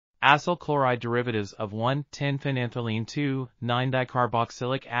Acyl chloride derivatives of 1,10-Phenanthroline-2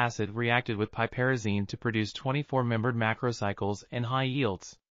 9-Dicarboxylic acid reacted with piperazine to produce 24-membered macrocycles and high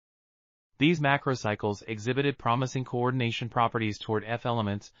yields. These macrocycles exhibited promising coordination properties toward F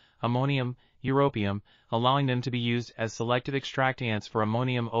elements, ammonium, europium, allowing them to be used as selective extractants for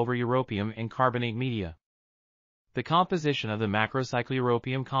ammonium over europium in carbonate media. The composition of the macrocyclic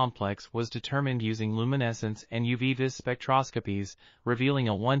europium complex was determined using luminescence and UV-vis spectroscopies, revealing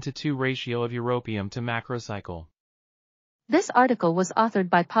a 1:2 ratio of europium to macrocycle. This article was authored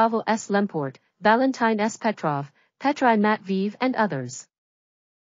by Pavel S. Lemport, Valentine S. Petrov, Petr and Matveev and others.